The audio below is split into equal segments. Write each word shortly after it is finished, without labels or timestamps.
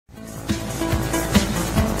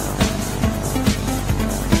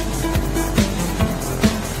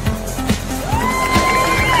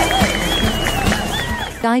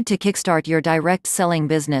Guide to kickstart your direct selling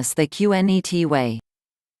business the QNET way.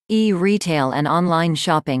 E-retail and online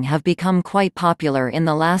shopping have become quite popular in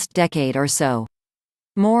the last decade or so.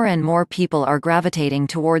 More and more people are gravitating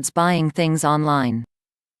towards buying things online.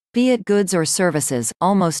 Be it goods or services,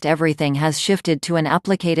 almost everything has shifted to an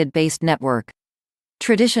applicated-based network.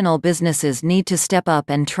 Traditional businesses need to step up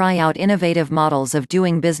and try out innovative models of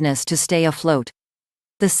doing business to stay afloat.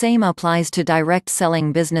 The same applies to direct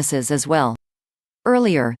selling businesses as well.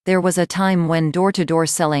 Earlier, there was a time when door-to-door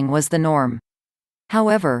selling was the norm.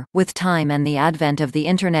 However, with time and the advent of the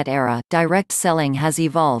Internet era, direct selling has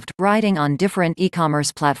evolved, riding on different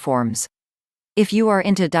e-commerce platforms. If you are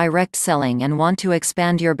into direct selling and want to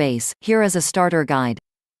expand your base, here is a starter guide.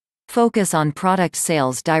 Focus on product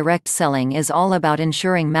sales. Direct selling is all about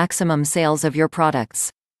ensuring maximum sales of your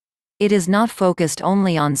products. It is not focused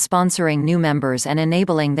only on sponsoring new members and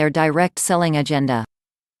enabling their direct selling agenda.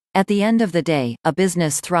 At the end of the day, a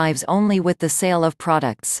business thrives only with the sale of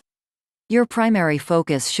products. Your primary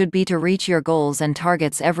focus should be to reach your goals and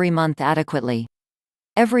targets every month adequately.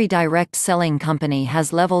 Every direct selling company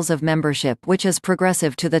has levels of membership which is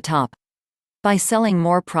progressive to the top. By selling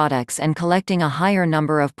more products and collecting a higher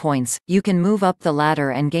number of points, you can move up the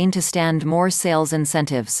ladder and gain to stand more sales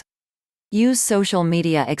incentives. Use social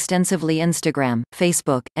media extensively. Instagram,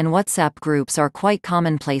 Facebook, and WhatsApp groups are quite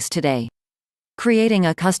commonplace today. Creating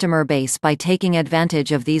a customer base by taking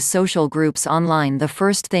advantage of these social groups online the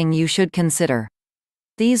first thing you should consider.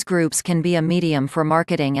 These groups can be a medium for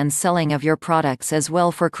marketing and selling of your products as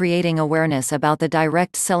well for creating awareness about the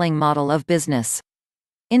direct selling model of business.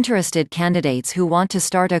 Interested candidates who want to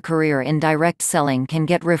start a career in direct selling can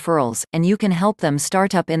get referrals, and you can help them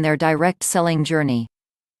start up in their direct selling journey.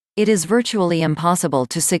 It is virtually impossible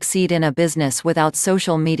to succeed in a business without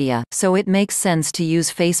social media, so it makes sense to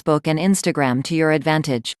use Facebook and Instagram to your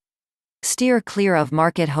advantage. Steer clear of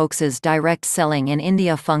market hoaxes. Direct selling in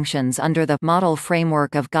India functions under the Model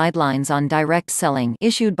Framework of Guidelines on Direct Selling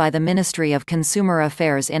issued by the Ministry of Consumer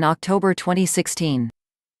Affairs in October 2016.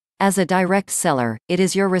 As a direct seller, it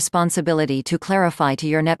is your responsibility to clarify to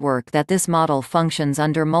your network that this model functions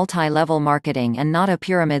under multi-level marketing and not a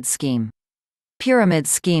pyramid scheme. Pyramid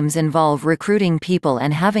schemes involve recruiting people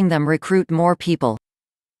and having them recruit more people.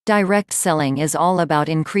 Direct selling is all about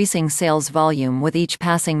increasing sales volume with each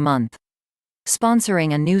passing month.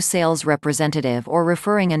 Sponsoring a new sales representative or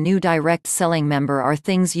referring a new direct selling member are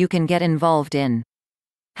things you can get involved in.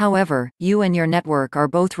 However, you and your network are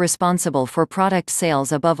both responsible for product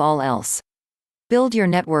sales above all else. Build your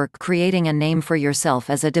network. Creating a name for yourself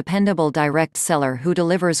as a dependable direct seller who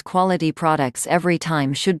delivers quality products every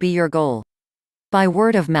time should be your goal. By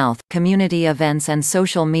word of mouth, community events and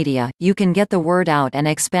social media, you can get the word out and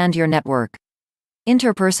expand your network.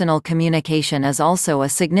 Interpersonal communication is also a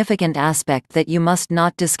significant aspect that you must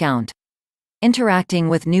not discount. Interacting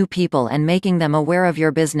with new people and making them aware of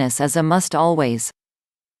your business is a must always.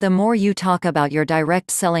 The more you talk about your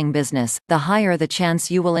direct selling business, the higher the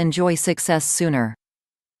chance you will enjoy success sooner.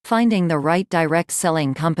 Finding the right direct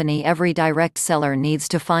selling company. Every direct seller needs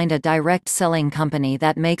to find a direct selling company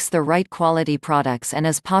that makes the right quality products and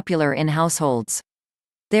is popular in households.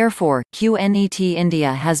 Therefore, QNET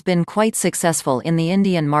India has been quite successful in the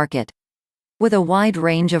Indian market. With a wide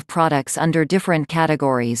range of products under different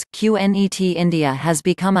categories, QNET India has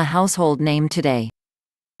become a household name today.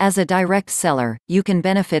 As a direct seller, you can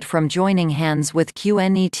benefit from joining hands with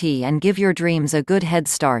QNET and give your dreams a good head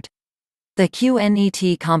start. The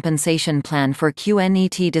QNET compensation plan for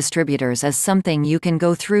QNET distributors is something you can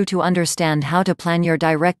go through to understand how to plan your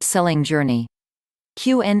direct selling journey.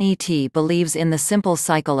 QNET believes in the simple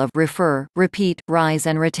cycle of refer, repeat, rise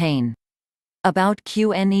and retain. About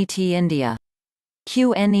QNET India.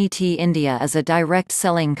 QNET India is a direct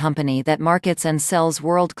selling company that markets and sells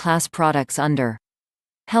world-class products under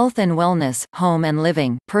health and wellness, home and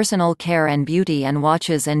living, personal care and beauty and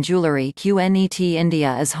watches and jewelry. QNET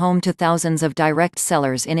India is home to thousands of direct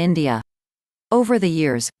sellers in India. Over the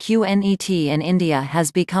years, QNET in India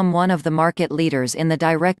has become one of the market leaders in the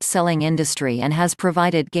direct selling industry and has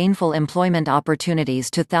provided gainful employment opportunities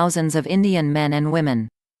to thousands of Indian men and women.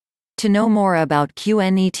 To know more about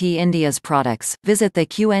QNET India's products, visit the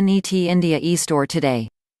QNET India e-store today.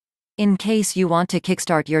 In case you want to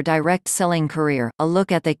kickstart your direct selling career, a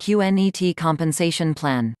look at the QNET compensation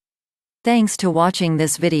plan. Thanks to watching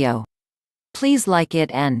this video. Please like it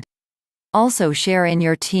and also share in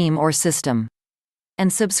your team or system.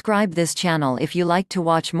 And subscribe this channel if you like to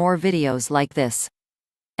watch more videos like this.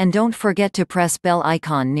 And don't forget to press bell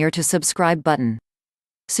icon near to subscribe button,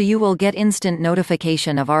 so you will get instant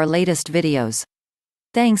notification of our latest videos.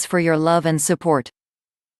 Thanks for your love and support.